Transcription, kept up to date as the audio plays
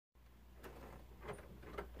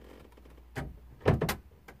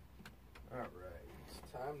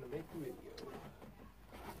Time to make a video.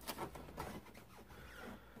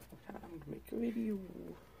 Time to make a video.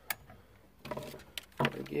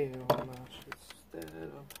 Again, all my shit set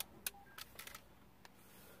up.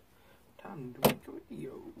 Time to make a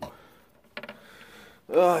video.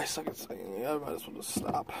 Oh, I suck at singing. I might as well just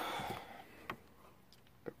stop.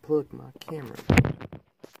 I plugged my camera. I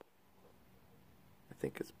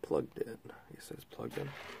think it's plugged in. It says plugged in.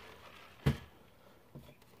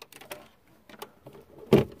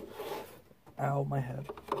 Ow, my head.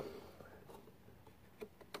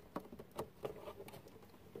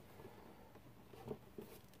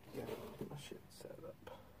 Yeah, get my shit set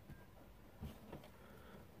up.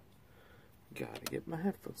 Gotta get my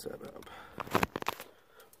headphones set up.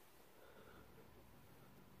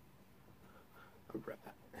 Alright.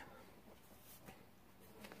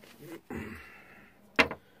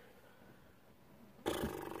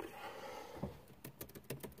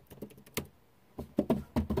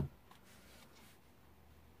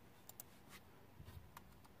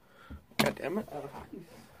 God damn it.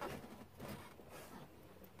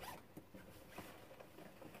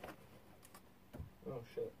 Oh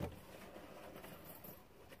shit.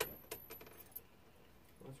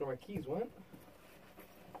 That's where my keys went.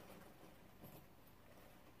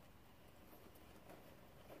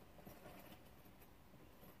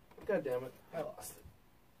 God damn it. I lost it.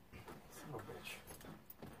 Son of a bitch.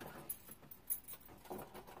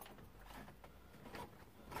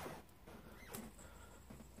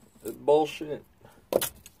 It's bullshit.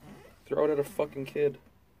 Throw it at a fucking kid.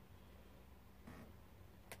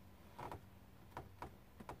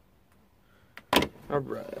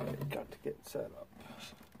 Alright, got to get set up.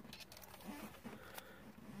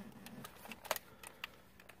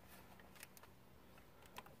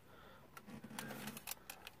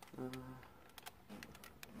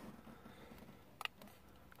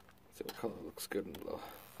 See what color looks good in the thing.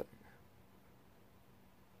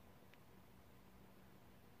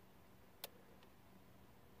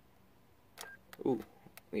 Ooh,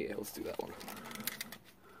 yeah, let's do that one.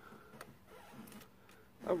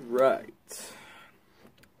 Alright.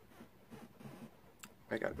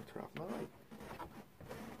 I gotta go turn off my light.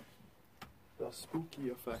 The spooky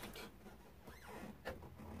effect.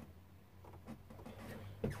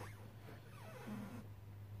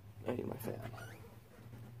 I need my fan.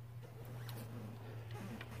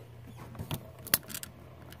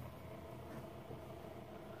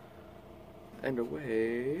 And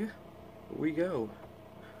away we go.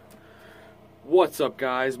 What's up,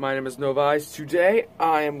 guys? My name is Novice. Today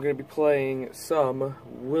I am going to be playing some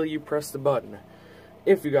Will You Press the Button.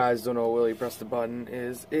 If you guys don't know what Will You Press the Button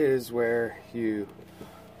is where you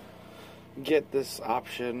get this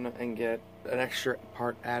option and get an extra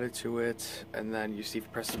part added to it, and then you see if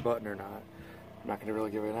you press the button or not. I'm not going to really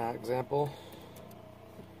give an example,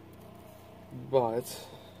 but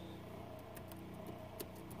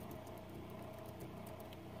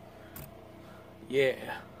yeah.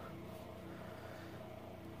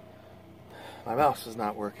 My mouse is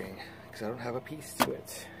not working because I don't have a piece to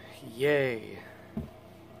it. Yay.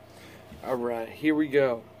 Alright, here we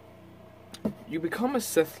go. You become a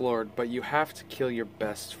Sith Lord, but you have to kill your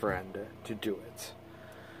best friend to do it.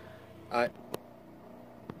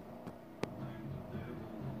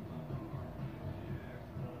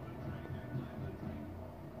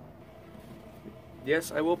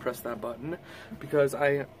 Yes, I will press that button, because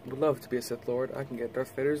I would love to be a Sith Lord. I can get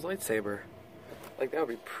Darth Vader's lightsaber. Like, that would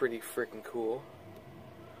be pretty freaking cool,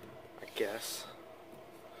 I guess.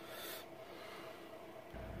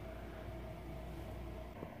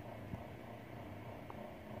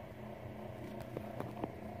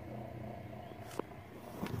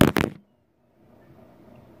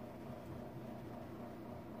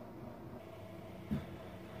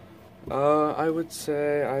 I would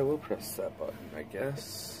say I will press that button, I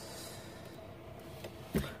guess.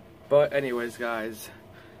 But anyways, guys,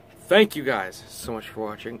 thank you guys so much for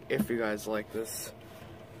watching. If you guys like this,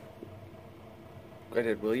 I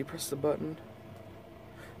did Will You Press the Button?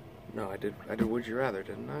 No, I did Would You Rather,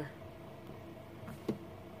 didn't I?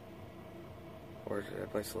 Or did I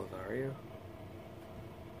play Slithario?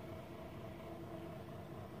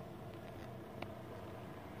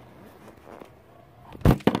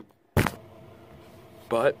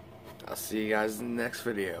 But I'll see you guys in the next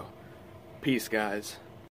video. Peace, guys.